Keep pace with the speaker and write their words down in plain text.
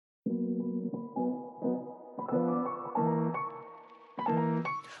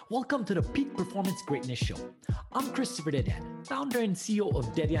Welcome to the Peak Performance Greatness Show. I'm Christopher Dedian, founder and CEO of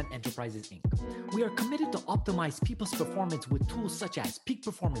Dedian Enterprises, Inc. We are committed to optimize people's performance with tools such as peak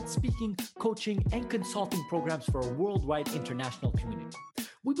performance speaking, coaching, and consulting programs for a worldwide international community.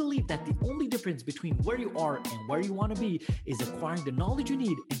 We believe that the only difference between where you are and where you want to be is acquiring the knowledge you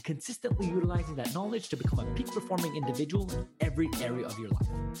need and consistently utilizing that knowledge to become a peak performing individual in every area of your life.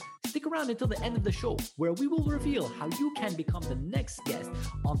 Stick around until the end of the show, where we will reveal how you can become the next guest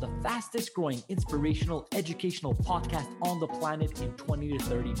on the fastest growing inspirational educational podcast on the planet in 20 to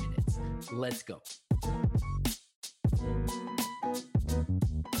 30 minutes. Let's go.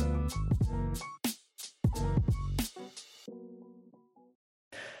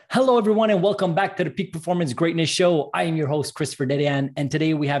 Hello, everyone, and welcome back to the Peak Performance Greatness Show. I am your host, Christopher Dedian, and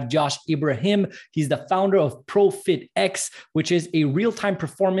today we have Josh Ebrahim. He's the founder of ProFitX, which is a real-time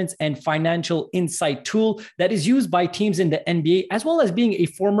performance and financial insight tool that is used by teams in the NBA, as well as being a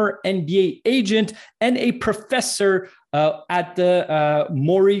former NBA agent and a professor at the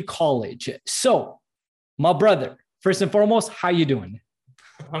Maury College. So, my brother, first and foremost, how you doing?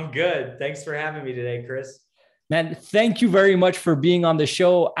 I'm good. Thanks for having me today, Chris. Man, thank you very much for being on the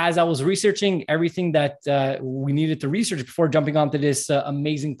show. As I was researching everything that we needed to research before jumping onto this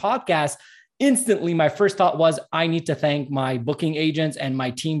amazing podcast, instantly my first thought was I need to thank my booking agents and my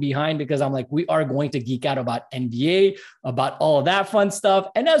team behind, because I'm like, we are going to geek out about NBA, about all of that fun stuff.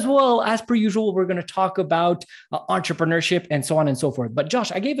 And as well, as per usual, we're going to talk about entrepreneurship and so on and so forth. But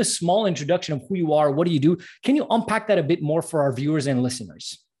Josh, I gave a small introduction of who you are. What do you do? Can you unpack that a bit more for our viewers and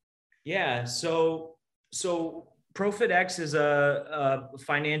listeners? Yeah. So ProFitX is a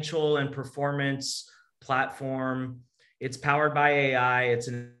financial and performance platform. It's powered by AI. It's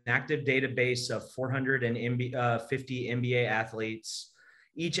an active database of 450 NBA athletes.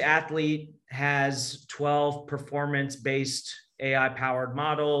 Each athlete has 12 performance-based AI-powered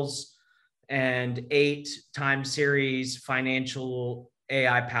models and 8 time series financial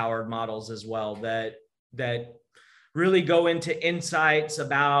AI-powered models as well that really go into insights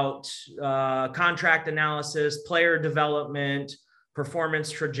about contract analysis, player development,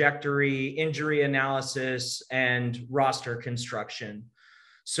 performance trajectory, injury analysis, and roster construction.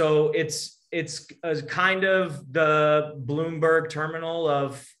 So it's a kind of the Bloomberg terminal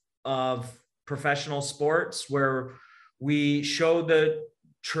of professional sports, where we show the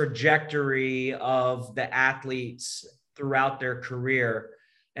trajectory of the athletes throughout their career.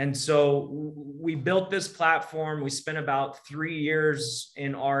 And so we built this platform. We spent about 3 years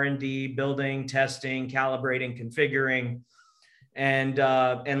in R&D, building, testing, calibrating, configuring. And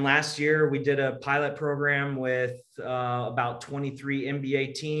last year we did a pilot program with about 23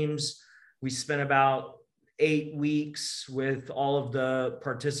 NBA teams. We spent about 8 weeks with all of the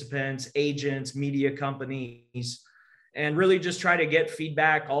participants, agents, media companies, and really just try to get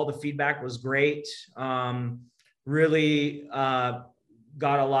feedback. All the feedback was great.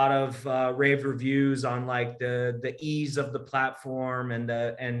 Got a lot of rave reviews on like the ease of the platform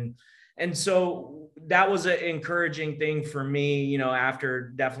and so that was an encouraging thing for me, after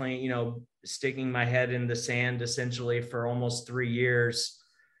definitely, sticking my head in the sand essentially for almost 3 years.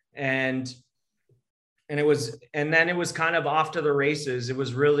 And then it was kind of off to the races. It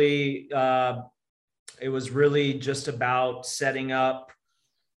was really just about setting up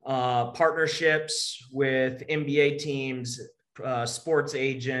partnerships with NBA teams, sports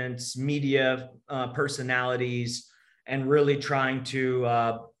agents, media personalities, and really trying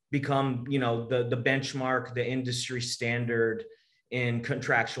to become, the benchmark, the industry standard in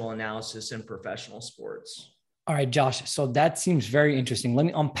contractual analysis in professional sports. All right, Josh. So that seems very interesting. Let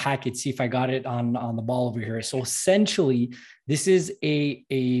me unpack it, see if I got it on the ball over here. So essentially, this is a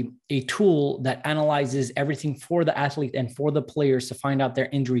tool that analyzes everything for the athlete and for the players to find out their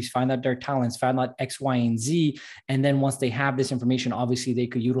injuries, find out their talents, find out X, Y, and Z. And then once they have this information, obviously they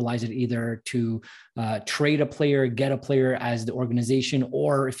could utilize it either to trade a player, get a player as the organization,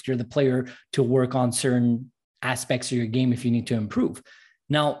 or if you're the player, to work on certain aspects of your game if you need to improve.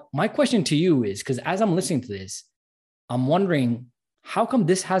 Now, my question to you is, because as I'm listening to this, I'm wondering, how come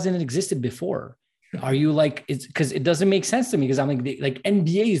this hasn't existed before? Are you like, it's because it doesn't make sense to me, because I'm like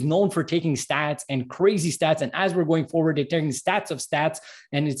NBA is known for taking stats and crazy stats. And as we're going forward, they're taking stats of stats,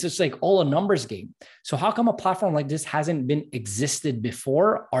 and it's just like all a numbers game. So how come a platform like this hasn't been existed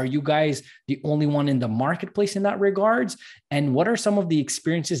before? Are you guys the only one in the marketplace in that regards? And what are some of the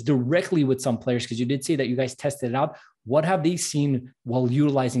experiences directly with some players? Because you did say that you guys tested it out. What have they seen while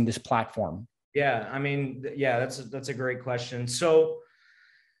utilizing this platform? Yeah, I mean, that's a great question. So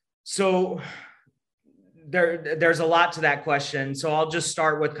there's a lot to that question. So I'll just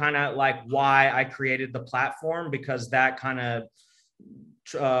start with kind of like why I created the platform, because that kind of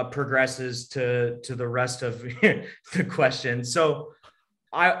progresses to the rest of the question. So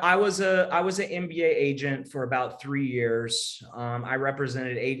I was an NBA agent for about 3 years. I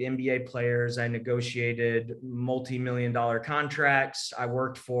represented 8 NBA players. I negotiated multi-million-dollar contracts. I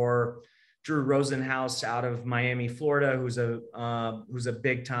worked for Drew Rosenhaus out of Miami, Florida, who's a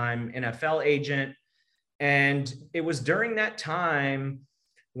big time NFL agent. And it was during that time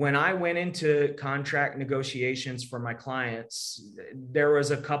when I went into contract negotiations for my clients, there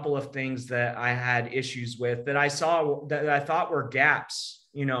was a couple of things that I had issues with that I saw that I thought were gaps,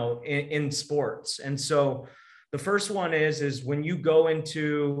 in sports. And so the first one is when you go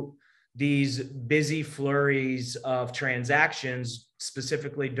into these busy flurries of transactions,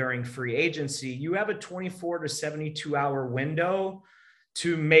 specifically during free agency, you have a 24 to 72 hour window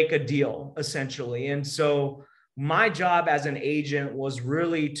to make a deal, essentially. And so my job as an agent was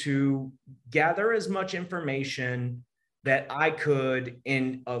really to gather as much information that I could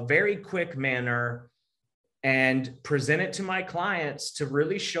in a very quick manner and present it to my clients to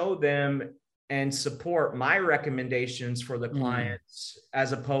really show them and support my recommendations for the clients,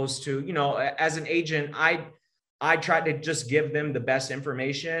 as opposed to, as an agent, I try to just give them the best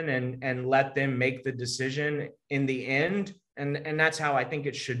information and let them make the decision in the end. And that's how I think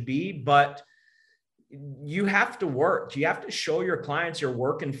it should be. But you have to work. You have to show your clients you're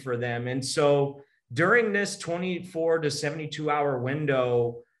working for them. And so during this 24 to 72 hour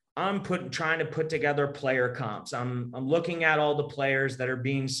window, I'm trying to put together player comps. I'm looking at all the players that are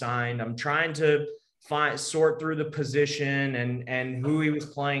being signed. I'm trying to sort through the position and who he was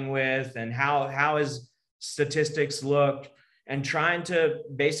playing with and how his statistics looked, and trying to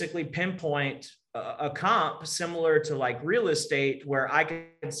basically pinpoint a comp similar to like real estate, where I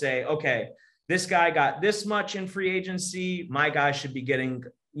can say, okay, this guy got this much in free agency. My guy should be getting,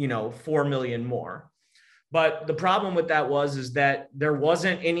 4 million more. But the problem with that is that there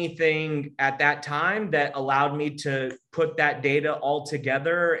wasn't anything at that time that allowed me to put that data all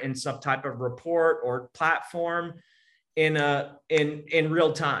together in some type of report or platform in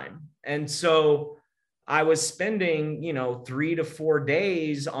real time. And so I was spending, 3 to 4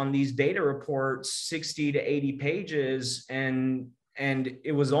 days on these data reports, 60 to 80 pages. And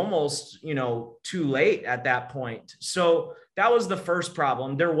it was almost, too late at that point. So that was the first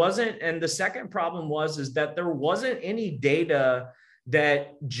problem. And the second problem is that there wasn't any data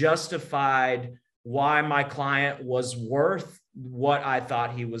that justified why my client was worth what I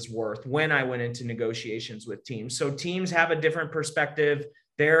thought he was worth when I went into negotiations with teams. So teams have a different perspective.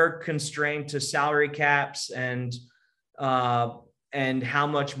 They're constrained to salary caps and how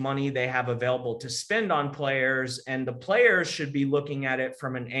much money they have available to spend on players. And the players should be looking at it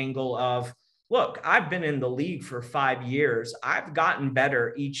from an angle of, look, I've been in the league for 5 years. I've gotten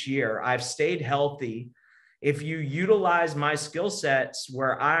better each year. I've stayed healthy. If you utilize my skill sets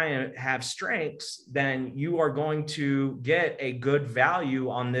where I have strengths, then you are going to get a good value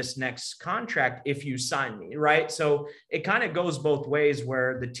on this next contract if you sign me, right? So it kind of goes both ways,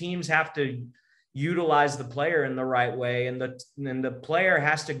 where the teams have to utilize the player in the right way, and the player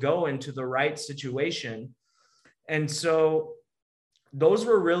has to go into the right situation. And so those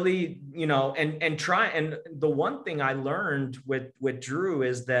were really, and the one thing I learned with Drew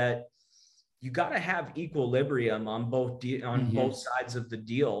is that you got to have equilibrium on both sides of the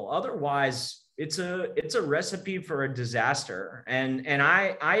deal. Otherwise, it's a recipe for a disaster. And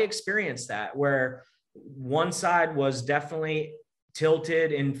I experienced that, where one side was definitely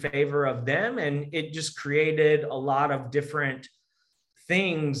tilted in favor of them, and it just created a lot of different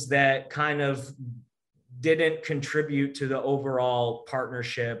things that kind of didn't contribute to the overall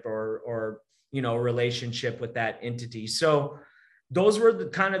partnership or relationship with that entity. So those were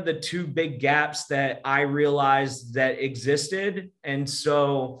the two big gaps that I realized that existed. And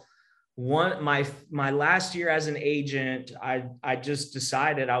so my last year as an agent, I just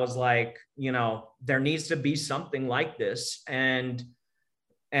decided, I was like, there needs to be something like this. And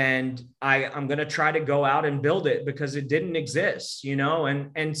I'm going to try to go out and build it, because it didn't exist,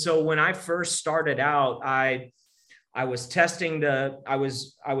 and so when I first started out, I was testing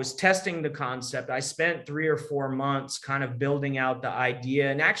the concept. I spent 3 or 4 months kind of building out the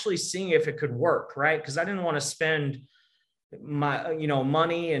idea and actually seeing if it could work, right? Because I didn't want to spend my,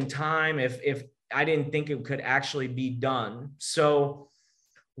 money and time if I didn't think it could actually be done. So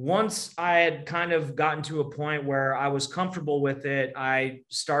once I had kind of gotten to a point where I was comfortable with it, I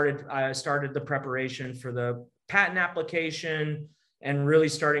started the preparation for the patent application and really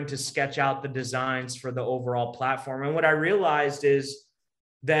starting to sketch out the designs for the overall platform. And what I realized is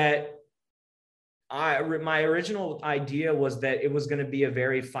that my original idea was that it was going to be a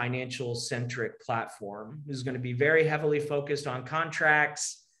very financial centric platform. It was going to be very heavily focused on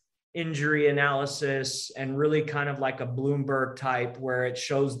contracts, injury analysis, and really kind of like a Bloomberg type where it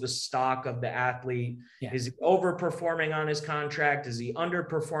shows the stock of the athlete. Yeah. Is he overperforming on his contract? Is he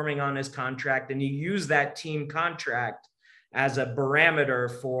underperforming on his contract? And you use that team contract as a barometer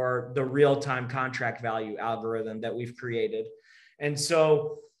for the real-time contract value algorithm that we've created. And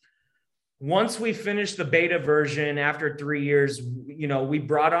so once we finished the beta version after 3 years, we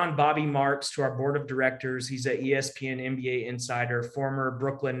brought on Bobby Marks to our board of directors. He's an ESPN NBA insider, former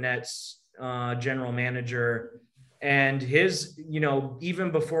Brooklyn Nets general manager. And his,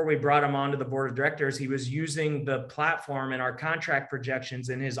 even before we brought him onto the board of directors, he was using the platform and our contract projections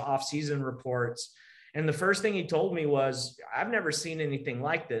in his off-season reports. And the first thing he told me was, I've never seen anything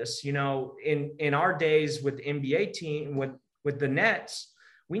like this. In our days with the NBA team, with the Nets,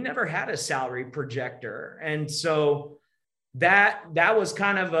 we never had a salary projector. And so that was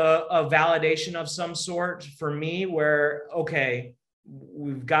kind of a validation of some sort for me where, okay,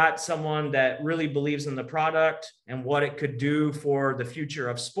 we've got someone that really believes in the product and what it could do for the future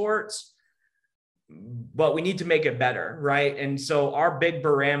of sports, but we need to make it better, right? And so our big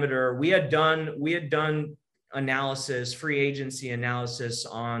barometer, we had done analysis, free agency analysis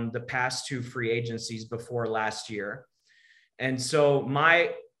on the past 2 free agencies before last year. And so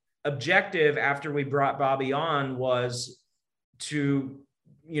my objective after we brought Bobby on was to,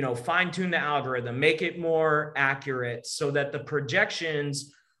 fine tune the algorithm, make it more accurate so that the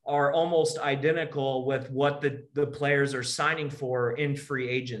projections are almost identical with what the players are signing for in free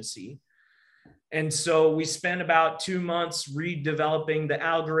agency. And so we spent about 2 months redeveloping the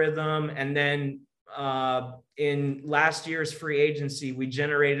algorithm. And then in last year's free agency, we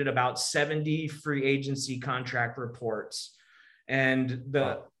generated about 70 free agency contract reports. And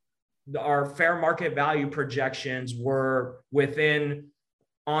our fair market value projections were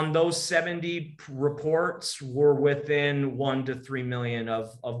on those 70 reports were within 1 to 3 million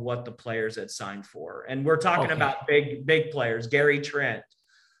of what the players had signed for. And we're talking about big players, Gary Trent,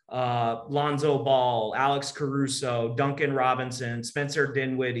 Lonzo Ball, Alex Caruso, Duncan Robinson, Spencer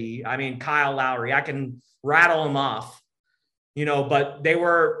Dinwiddie. I mean, Kyle Lowry, I can rattle them off, but they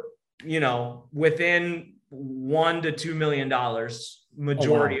were, within $1 to $2 million,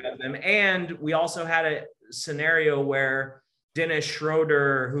 majority of them. And we also had a scenario where Dennis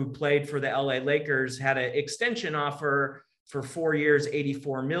Schroeder, who played for the LA Lakers, had an extension offer for 4 years,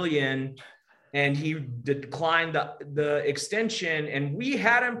 $84 million. And he declined the extension, and we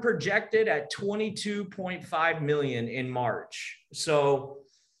had him projected at $22.5 million in March. So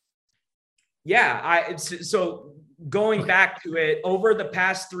yeah, so going back to it, over the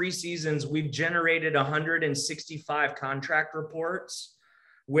past 3 seasons, we've generated 165 contract reports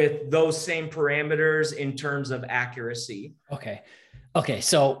with those same parameters in terms of accuracy. Okay.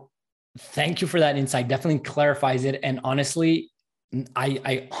 So thank you for that insight. Definitely clarifies it. And honestly,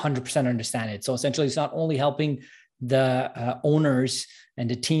 I 100% understand it. So essentially it's not only helping the owners and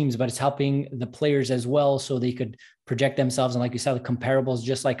the teams, but it's helping the players as well. So they could project themselves. And like you said, the comparables,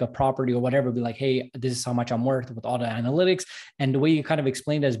 just like a property or whatever, be like, hey, this is how much I'm worth with all the analytics. And the way you kind of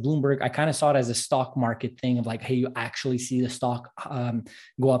explained as Bloomberg, I kind of saw it as a stock market thing of like, hey, you actually see the stock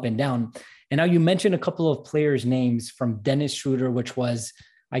go up and down. And now you mentioned a couple of players' names from Dennis Schroeder, which was,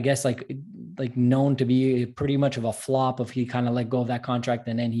 I guess, like known to be pretty much of a flop if he kind of let go of that contract.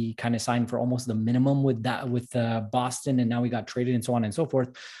 And then he kind of signed for almost the minimum with Boston. And now he got traded and so on and so forth.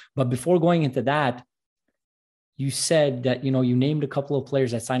 But before going into that, you said that, you named a couple of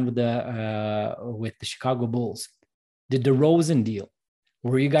players that signed with the Chicago Bulls. The DeRozan deal,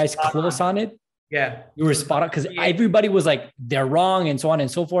 were you guys close on it? Yeah. You were spot on, because everybody was like, they're wrong and so on and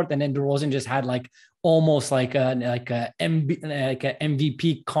so forth. And then DeRozan just had almost like a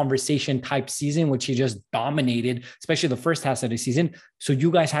MVP conversation type season, which he just dominated, especially the first half of the season. So you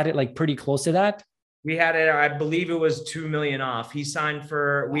guys had it pretty close to that. We had it, I believe it was 2 million off. He signed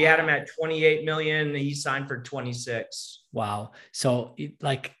we had him at 28 million. He signed for 26. Wow. So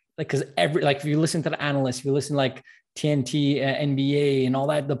because if you listen to the analysts, if you listen TNT, NBA and all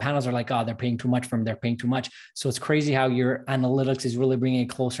that, the panels are like, oh, they're paying too much for him. They're paying too much. So it's crazy how your analytics is really bringing it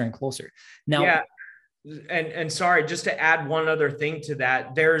closer and closer. Now, yeah. And sorry, just to add one other thing to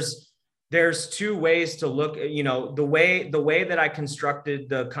that, there's 2 ways to look, the way that I constructed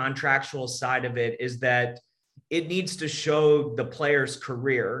the contractual side of it is that it needs to show the player's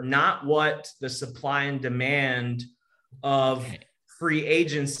career, not what the supply and demand of free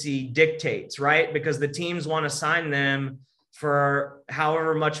agency dictates, right? Because the teams want to sign them for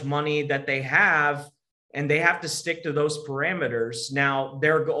however much money that they have. and they have to stick to those parameters. Now,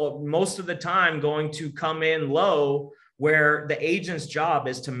 they're most of the time going to come in low, where the agent's job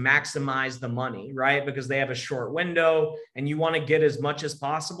is to maximize the money, right? Because they have a short window and you want to get as much as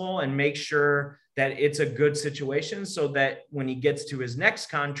possible and make sure that it's a good situation so that when he gets to his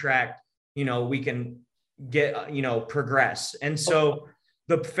next contract, we can get, progress. And so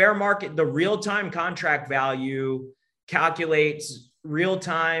the fair market, the real-time contract value calculates real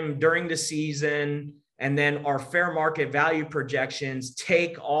time during the season. And then our fair market value projections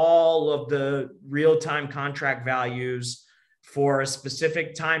take all of the real-time contract values for a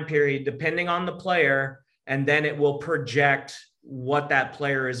specific time period, depending on the player. And then it will project what that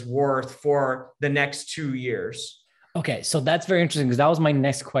player is worth for the next 2 years. Okay. So that's very interesting, because that was my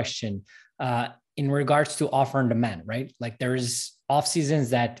next question. In regards to offer and demand, right? Like there's off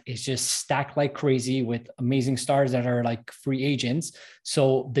seasons that is just stacked like crazy with amazing stars that are like free agents.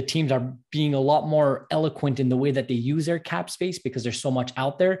 So the teams are being a lot more eloquent in the way that they use their cap space because there's so much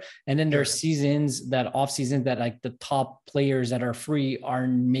out there. And then there's seasons that off seasons that like the top players that are free are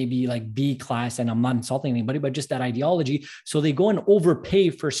maybe like B class. And I'm not insulting anybody, but just that ideology. So they go and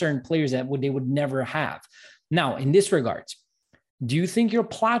overpay for certain players that they would never have. Now, in this regards, do you think your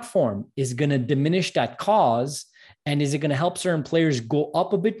platform is going to diminish that cause? And is it going to help certain players go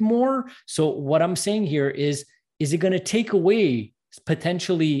up a bit more? So what I'm saying here is it going to take away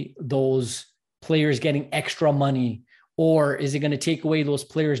potentially those players getting extra money? Or is it going to take away those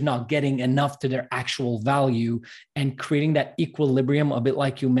players not getting enough to their actual value and creating that equilibrium a bit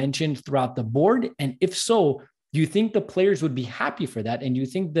like you mentioned throughout the board? And if so, do you think the players would be happy for that? And do you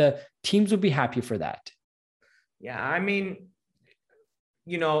think the teams would be happy for that? Yeah, I mean,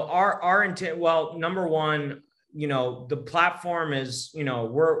 our intent, well, number one, the platform is,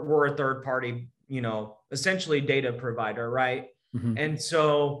 we're a third party, essentially data provider, right? Mm-hmm. And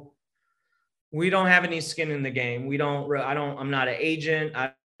so we don't have any skin in the game. I'm not an agent.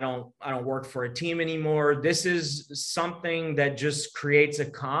 I don't work for a team anymore. This is something that just creates a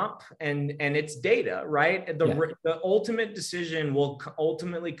comp and it's data, right? The ultimate decision will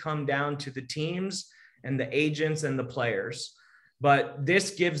ultimately come down to the teams and the agents and the players. But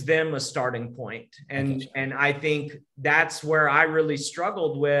this gives them a starting point. And I think that's where I really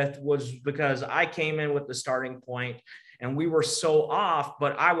struggled with, was because I came in with the starting point and we were so off,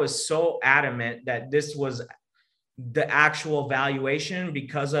 but I was so adamant that this was the actual valuation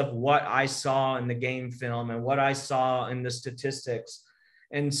because of what I saw in the game film and what I saw in the statistics.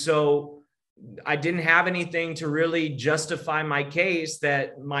 And so I didn't have anything to really justify my case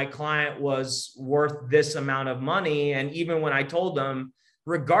that my client was worth this amount of money. And even when I told them,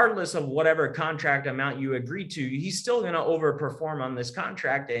 regardless of whatever contract amount you agree to, he's still going to overperform on this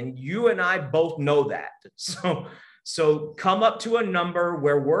contract. And you and I both know that. So come up to a number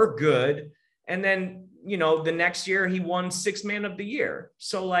where we're good. And then, the next year he won Sixth Man of the Year.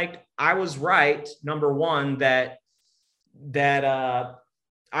 So like, I was right. Number one, that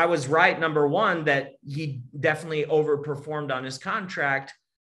he definitely overperformed on his contract,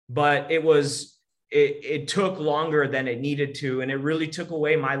 but it took longer than it needed to. And it really took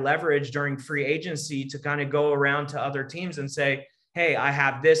away my leverage during free agency to kind of go around to other teams and say, hey, I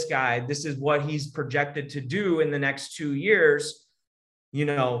have this guy. This is what he's projected to do in the next 2 years.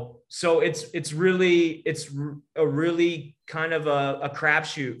 So it's a really kind of a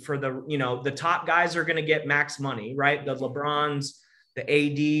crapshoot for the top guys are going to get max money, right? The LeBrons, the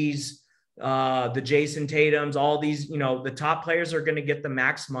ADs, the Jason Tatums, all these, the top players are going to get the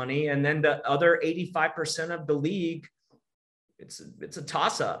max money. And then the other 85% of the league, it's a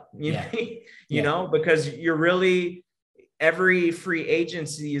toss up, because you're really, every free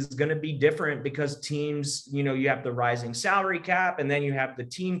agency is going to be different because teams, you have the rising salary cap, and then you have the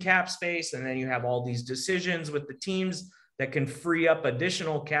team cap space. And then you have all these decisions with the teams that can free up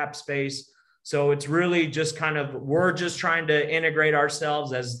additional cap space. So it's really just we're just trying to integrate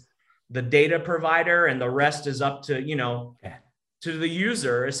ourselves as the data provider, and the rest is up to, to the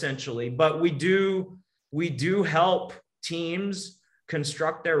user essentially. But we do help teams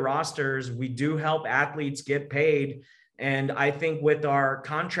construct their rosters. We do help athletes get paid. And I think with our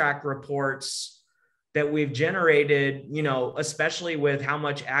contract reports that we've generated, especially with how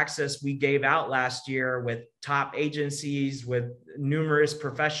much access we gave out last year with top agencies, with numerous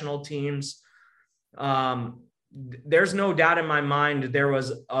professional teams, there's no doubt in my mind there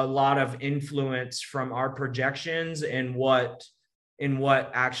was a lot of influence from our projections in what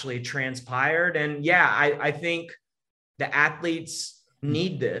actually transpired. And I think the athletes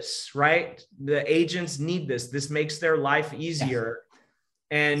need this, right? The agents need this. This makes their life easier.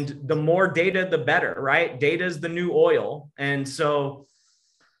 And the more data, the better, right? Data is the new oil. And so,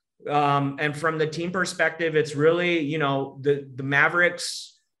 And from the team perspective, it's really, you know, the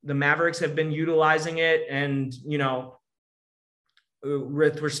Mavericks have been utilizing it, and, you know,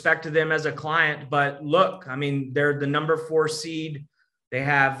 with respect to them as a client. But look, I mean, they're the number 4 seed. They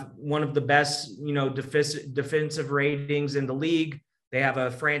have one of the best, you know, defensive ratings in the league. They have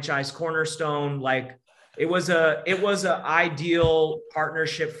a franchise cornerstone. Like, it was a ideal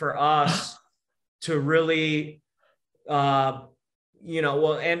partnership for us to really, you know,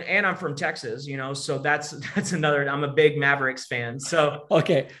 well, and I'm from Texas, you know, so that's another, I'm a big Mavericks fan. So,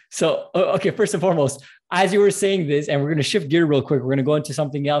 Okay. So, okay. First and foremost, as you were saying this, and we're going to shift gear real quick, we're going to go into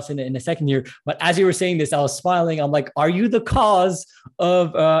something else in a second here. But as you were saying this, I was smiling. I'm like, are you the cause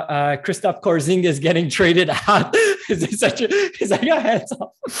of Kristaps Porzingis getting traded out? Is it such a, is like a heads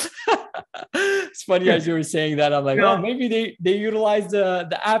up? It's funny as you were saying that. I'm like, you oh, know, maybe they utilize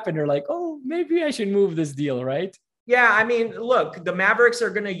the app and they're like, oh, maybe I should move this deal, right? yeah, I mean, look, the Mavericks are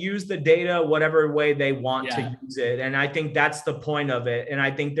going to use the data whatever way they want to Yeah. use it. And I think that's the point of it. And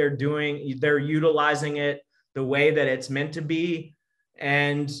I think they're utilizing it the way that it's meant to be.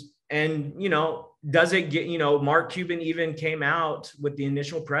 And, you know, does it get, you know, Mark Cuban even came out with the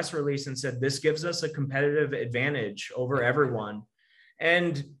initial press release and said, this gives us a competitive advantage over everyone.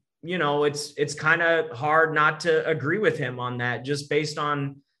 And, you know, it's kind of hard not to agree with him on that, just based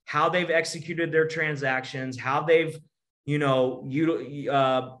on how they've executed their transactions, how they've, you know,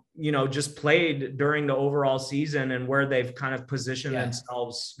 just played during the overall season, and where they've kind of positioned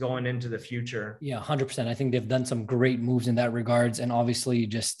themselves going into the future. Yeah, 100%. I think they've done some great moves in that regards, and obviously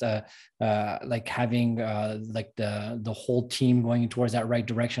just like having like the whole team going towards that right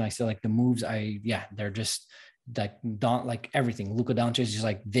direction. I still like the moves. They're just like don't like everything. Luka Doncic is just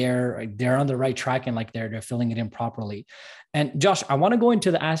like they're on the right track, and like they're filling it in properly. And Josh, I want to go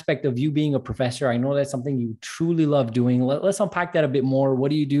into the aspect of you being a professor. I know that's something you truly love doing. Let's unpack that a bit more.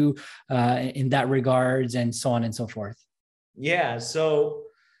 What do you do in that regards, and so on and so forth? Yeah, so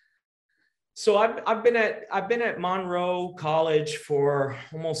I've been at Monroe College for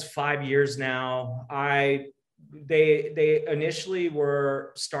almost 5 years now. They initially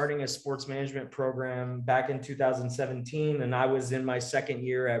were starting a sports management program back in 2017, and I was in my second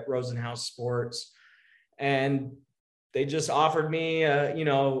year at Rosenhaus Sports, and they just offered me, an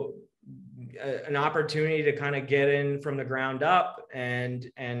opportunity to kind of get in from the ground up. And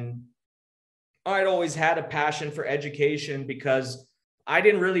I'd always had a passion for education, because I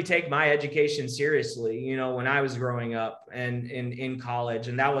didn't really take my education seriously, you know, when I was growing up and in college.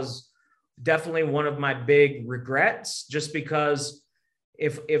 And that was definitely one of my big regrets, just because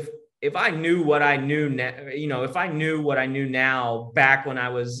if I knew what I knew now, you know, if I knew what I knew now back when I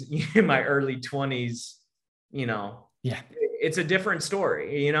was in my early 20s, you know, Yeah. it's a different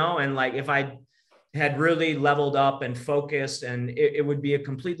story, you know. And like, if I had really leveled up and focused, and it would be a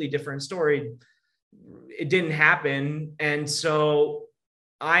completely different story. It didn't happen. And so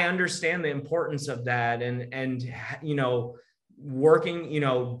I understand the importance of that, and, you know, working, you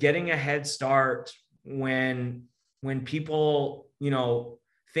know, getting a head start when people, you know,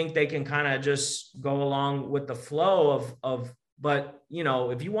 think they can kind of just go along with the flow but, you know,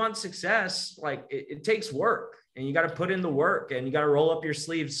 if you want success, like it takes work, and you got to put in the work, and you got to roll up your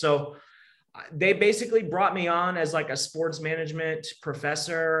sleeves. So they basically brought me on as like a sports management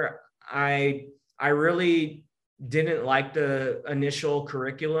professor. I really didn't like the initial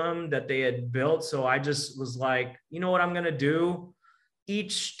curriculum that they had built. So I just was like, you know what I'm going to do?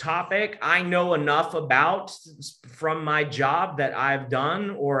 Each topic I know enough about from my job that I've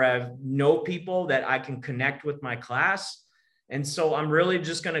done, or I've know people that I can connect with my class. And so I'm really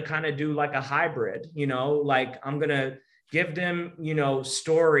just going to kind of do like a hybrid, you know, like I'm going to give them, you know,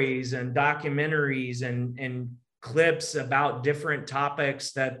 stories and documentaries and clips about different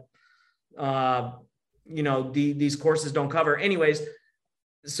topics that, you know, these courses don't cover. Anyways,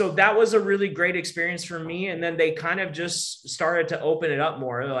 so that was a really great experience for me. And then they kind of just started to open it up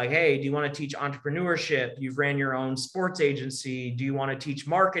more. They're like, hey, do you want to teach entrepreneurship? You've ran your own sports agency. Do you want to teach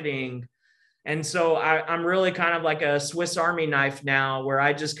marketing? And so I'm really kind of like a Swiss Army knife now, where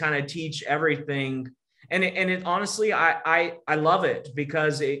I just kind of teach everything. And it honestly, I love it,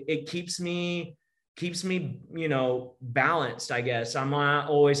 because it keeps me, you know, balanced, I guess. I'm not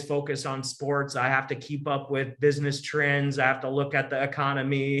always focused on sports. I have to keep up with business trends. I have to look at the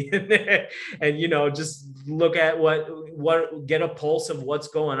economy and, you know, just look at what get a pulse of what's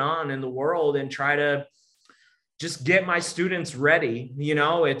going on in the world, and try to just get my students ready. You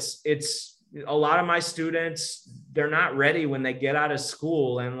know, it's a lot of my students, they're not ready when they get out of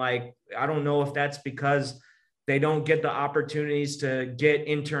school. And like, I don't know if that's because they don't get the opportunities to get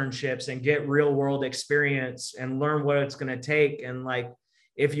internships and get real world experience and learn what it's going to take. And like,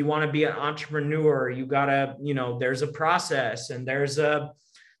 if you want to be an entrepreneur, you gotta, there's a process and there's a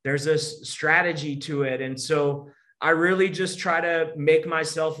strategy to it. And so I really just try to make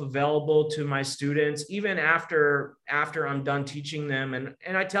myself available to my students, even after I'm done teaching them.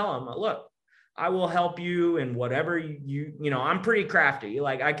 And I tell them, look, I will help you in whatever I'm pretty crafty.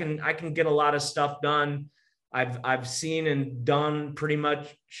 Like I can get a lot of stuff done. I've seen and done pretty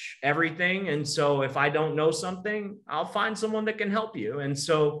much everything. And so if I don't know something, I'll find someone that can help you. And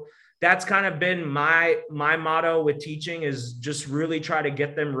so that's kind of been my motto with teaching, is just really try to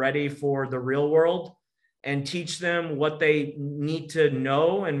get them ready for the real world and teach them what they need to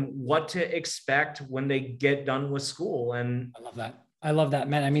know and what to expect when they get done with school. And I love that. I love that,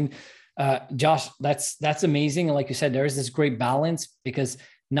 man. I mean, Josh, that's amazing. And like you said, there is this great balance, because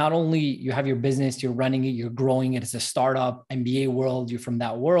not only you have your business, you're running it, you're growing it as a startup, MBA world, you're from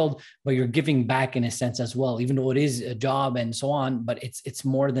that world, but you're giving back in a sense as well, even though it is a job and so on, but it's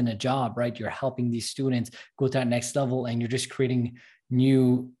more than a job, right? You're helping these students go to that next level, and you're just creating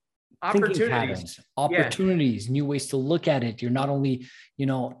new thinking patterns, opportunities, new ways to look at it. You're not only,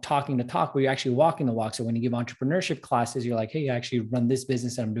 talking the talk, but you're actually walking the walk. So when you give entrepreneurship classes, you're like, hey, I actually run this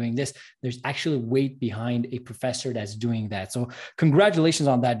business and I'm doing this. There's actually weight behind a professor that's doing that. So congratulations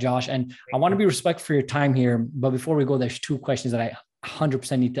on that, Josh. And I want to be respectful for your time here. But before we go, there's two questions that I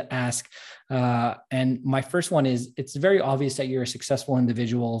 100% need to ask. And my first one is, it's very obvious that you're a successful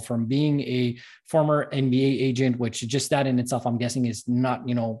individual from being a former NBA agent, which just that in itself, I'm guessing, is not,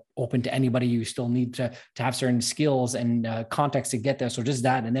 open to anybody. You still need to have certain skills and context to get there. So just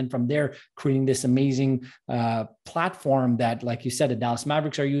that. And then from there, creating this amazing platform that, like you said, the Dallas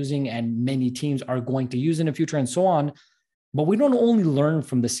Mavericks are using and many teams are going to use in the future and so on. But we don't only learn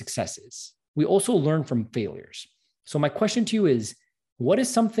from the successes, we also learn from failures. So my question to you is, what is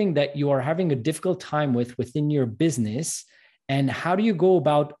something that you are having a difficult time with within your business, and how do you go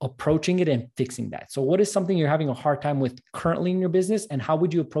about approaching it and fixing that? So what is something you're having a hard time with currently in your business, and how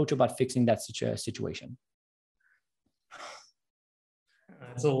would you approach about fixing that situation?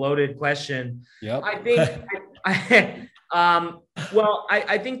 That's a loaded question. Yep. I think,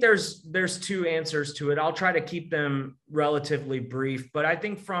 I think there's two answers to it. I'll try to keep them relatively brief, but I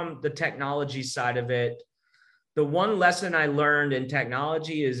think from the technology side of it, the one lesson I learned in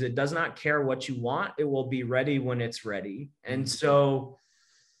technology is it does not care what you want. It will be ready when it's ready. And so,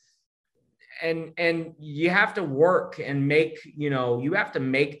 and you have to work and make, you have to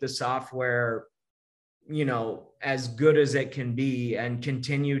make the software, as good as it can be, and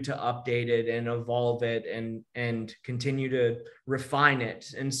continue to update it and evolve it and continue to refine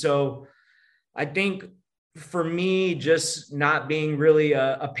it. And so I think for me, just not being really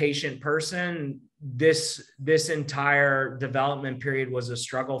a patient person, this entire development period was a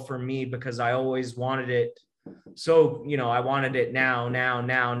struggle for me, because I always wanted it. So, I wanted it now.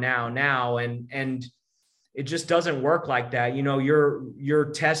 And it just doesn't work like that.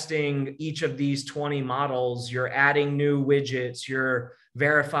 You're testing each of these 20 models, you're adding new widgets, you're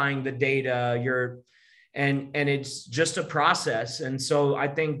verifying the data, and it's just a process. And so I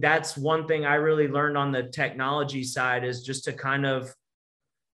think that's one thing I really learned on the technology side, is just to kind of,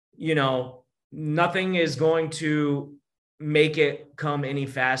 nothing is going to make it come any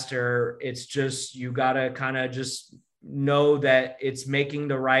faster. It's just, you got to kind of just know that it's making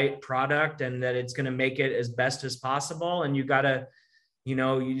the right product and that it's going to make it as best as possible. And you got to,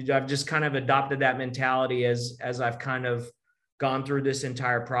 I've just kind of adopted that mentality as I've kind of gone through this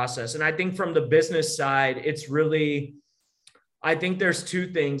entire process. And I think from the business side, it's really, I think there's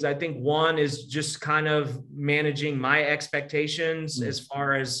two things. I think one is just kind of managing my expectations as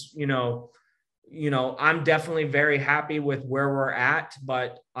far as, I'm definitely very happy with where we're at,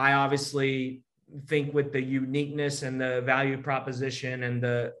 but I obviously think with the uniqueness and the value proposition and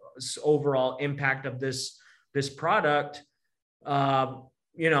the overall impact of this product, I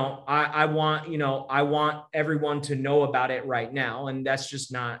want everyone to know about it right now. And that's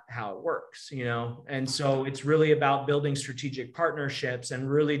just not how it works, And so it's really about building strategic partnerships and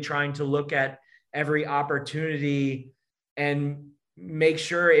really trying to look at every opportunity and make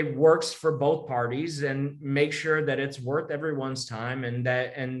sure it works for both parties, and make sure that it's worth everyone's time,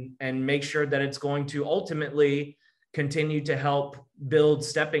 and make sure that it's going to ultimately continue to help build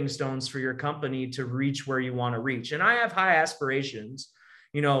stepping stones for your company to reach where you want to reach. And I have high aspirations.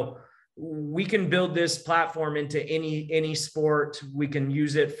 We can build this platform into any sport. We can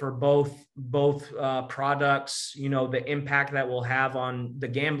use it for both products, the impact that we'll have on the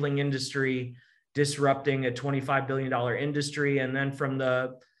gambling industry, disrupting a $25 billion industry. And then from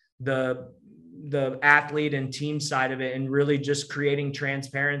the athlete and team side of it, and really just creating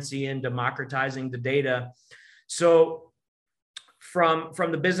transparency and democratizing the data. So from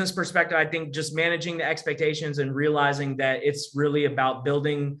the business perspective, I think just managing the expectations and realizing that it's really about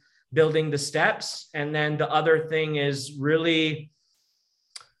building the steps. And then the other thing is really,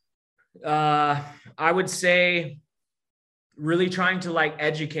 I would say, really trying to like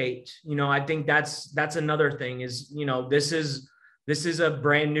educate. I think that's another thing is, this is a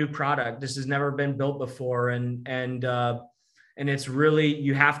brand new product. This has never been built before. And it's really,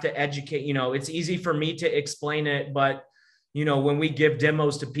 you have to educate. It's easy for me to explain it, but when we give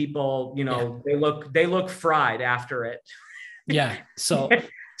demos to people, they look fried after it. Yeah. So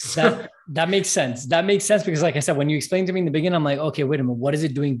that makes sense. That makes sense because, like I said, when you explained to me in the beginning, I'm like, okay, wait a minute, what is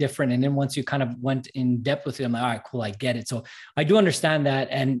it doing different? And then once you kind of went in depth with it, I'm like, all right, cool, I get it. So I do understand that.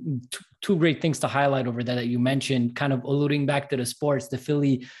 And two great things to highlight over there that you mentioned, kind of alluding back to the sports, the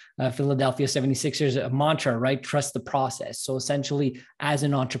Philadelphia 76ers mantra, right? Trust the process. So essentially, as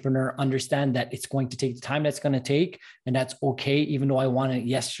an entrepreneur, understand that it's going to take the time that's going to take, and that's okay. Even though I want it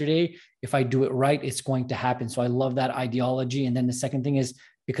yesterday, if I do it right, it's going to happen. So I love that ideology. And then the second thing is,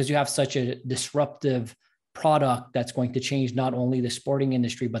 because you have such a disruptive product that's going to change not only the sporting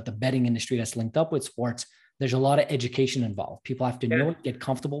industry, but the betting industry that's linked up with sports, there's a lot of education involved. People have to know it, get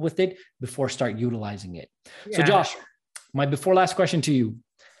comfortable with it before start utilizing it. Yeah. So Josh, my before last question to you.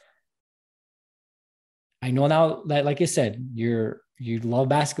 I know now that, like I said, you love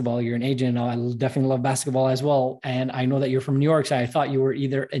basketball. You're an agent. I definitely love basketball as well. And I know that you're from New York. So I thought you were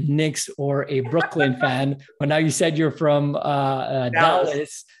either a Knicks or a Brooklyn fan, but now you said you're from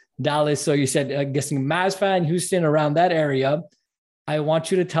Dallas. So you said, guessing Mavs fan, Houston, around that area. I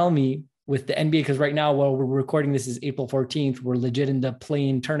want you to tell me with the NBA, because right now, while we're recording, this is April 14th, we're legit in the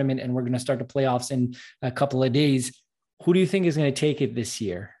play-in tournament and we're going to start the playoffs in a couple of days. Who do you think is going to take it this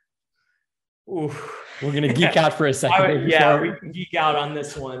year? Oof. We're going to geek out for a second. We can geek out on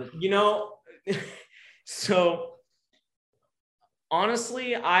this one. So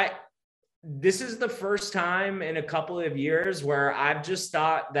honestly, this is the first time in a couple of years where I've just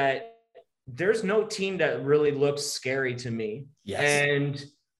thought that there's no team that really looks scary to me. Yes.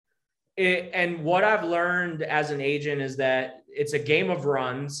 And what I've learned as an agent is that it's a game of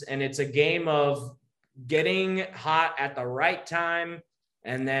runs, and it's a game of getting hot at the right time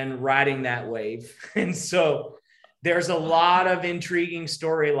and then riding that wave. And so there's a lot of intriguing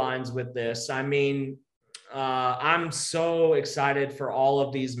storylines with this. I mean, I'm so excited for all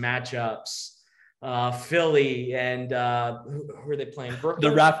of these matchups. Philly and who are they playing?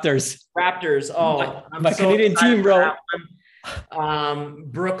 Brooklyn? The Raptors. Oh, my so Canadian team, bro.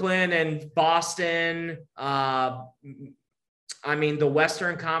 Brooklyn and Boston. I mean, the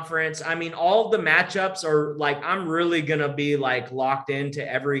Western Conference. I mean, all the matchups are like, I'm really going to be like locked into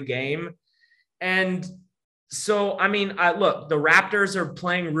every game. And so, I mean, look, the Raptors are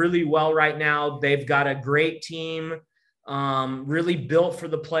playing really well right now. They've got a great team, really built for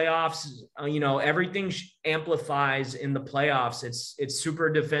the playoffs. Everything amplifies in the playoffs. It's super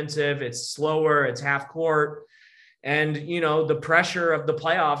defensive. It's slower. It's half court. And, the pressure of the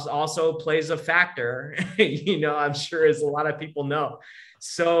playoffs also plays a factor, I'm sure, as a lot of people know.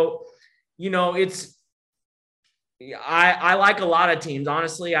 So, I like a lot of teams.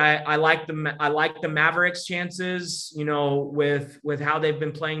 Honestly, I like the Mavericks' chances, with how they've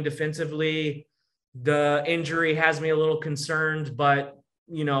been playing defensively. The injury has me a little concerned, but,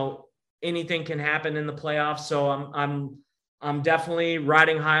 anything can happen in the playoffs. So I'm definitely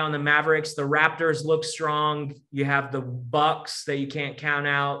riding high on the Mavericks. The Raptors look strong. You have the Bucks that you can't count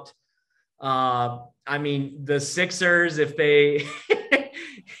out. I mean, the Sixers, if they,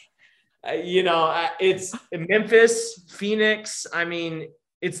 it's Memphis, Phoenix. I mean,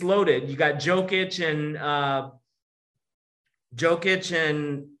 it's loaded. You got Jokic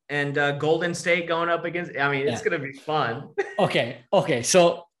and Golden State going up against. I mean, it's going to be fun. Okay.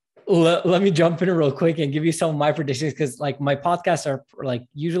 So let me jump in real quick and give you some of my predictions, because like my podcasts are like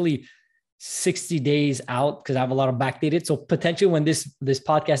usually 60 days out because I have a lot of backdated. So potentially when this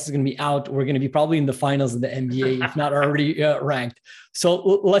podcast is going to be out, we're going to be probably in the finals of the NBA, if not already ranked. So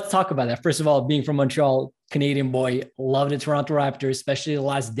let's talk about that. First of all, being from Montreal, Canadian boy, love the Toronto Raptors, especially the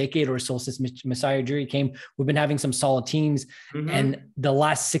last decade or so since Masai Ujiri came. We've been having some solid teams. Mm-hmm. And the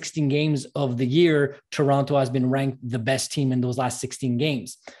last 16 games of the year, Toronto has been ranked the best team in those last 16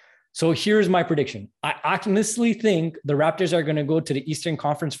 games. So here's my prediction. I honestly think the Raptors are going to go to the Eastern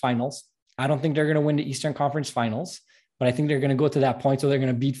Conference Finals. I don't think they're going to win the Eastern Conference Finals, but I think they're going to go to that point. So they're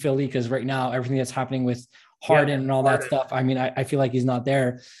going to beat Philly, because right now, everything that's happening with Harden and all that stuff, I mean, I feel like he's not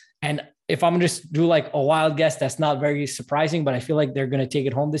there. And if I'm just do like a wild guess, that's not very surprising, but I feel like they're going to take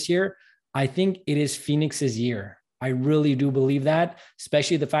it home this year. I think it is Phoenix's year. I really do believe that,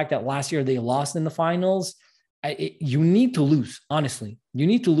 especially the fact that last year they lost in the finals. you need to lose, honestly. You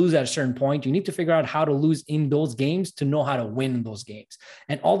need to lose at a certain point. You need to figure out how to lose in those games to know how to win those games.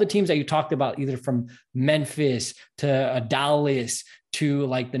 And all the teams that you talked about, either from Memphis to Dallas to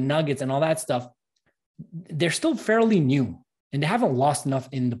like the Nuggets and all that stuff, they're still fairly new and they haven't lost enough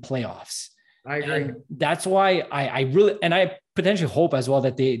in the playoffs. I agree. And that's why I really, and I potentially hope as well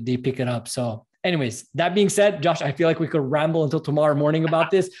that they pick it up. So anyways, that being said, Josh, I feel like we could ramble until tomorrow morning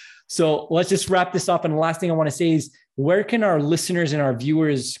about this. So let's just wrap this up. And the last thing I want to say is, where can our listeners and our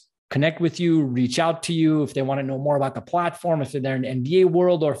viewers connect with you, reach out to you if they want to know more about the platform, if they're in the NBA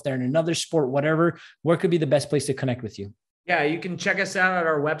world or if they're in another sport, whatever, where could be the best place to connect with you? Yeah, you can check us out at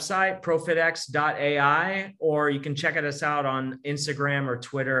our website, profitx.ai, or you can check us out on Instagram or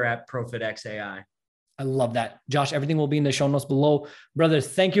Twitter at profitxai. I love that. Josh, everything will be in the show notes below. Brother,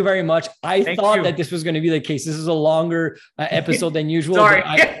 thank you very much. I thought that this was going to be the case. This is a longer episode than usual. Sorry.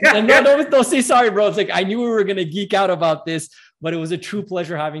 Don't say sorry, bro. It's like, I knew we were going to geek out about this, but it was a true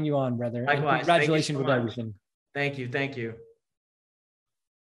pleasure having you on, brother. Likewise. And congratulations with everything. Thank you. Thank you.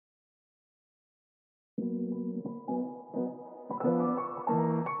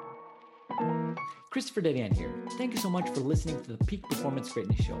 Christopher Dedian here. Thank you so much for listening to the Peak Performance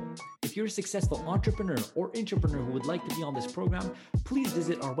Greatness Show. If you're a successful entrepreneur or intrapreneur who would like to be on this program, please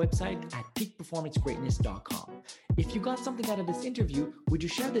visit our website at peakperformancegreatness.com. If you got something out of this interview, would you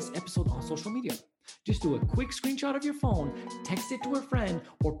share this episode on social media? Just do a quick screenshot of your phone, text it to a friend,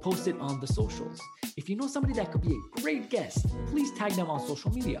 or post it on the socials. If you know somebody that could be a great guest, please tag them on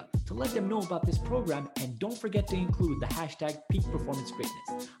social media to let them know about this program, and don't forget to include the hashtag Peak Performance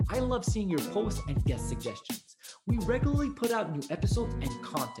Greatness. I love seeing your posts and guest suggestions. We regularly put out new episodes and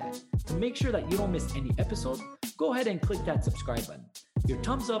content. To make sure that you don't miss any episode, go ahead and click that subscribe button. Your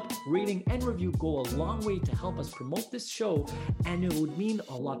thumbs up, rating, and review go a long way to help us promote this show, and it would mean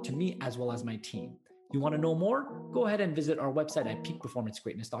a lot to me as well as my team. You want to know more? Go ahead and visit our website at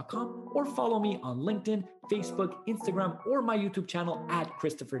peakperformancegreatness.com or follow me on LinkedIn, Facebook, Instagram, or my YouTube channel at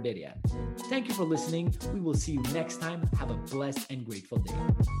Christopher Dedian. Thank you for listening. We will see you next time. Have a blessed and grateful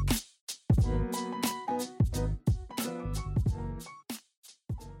day.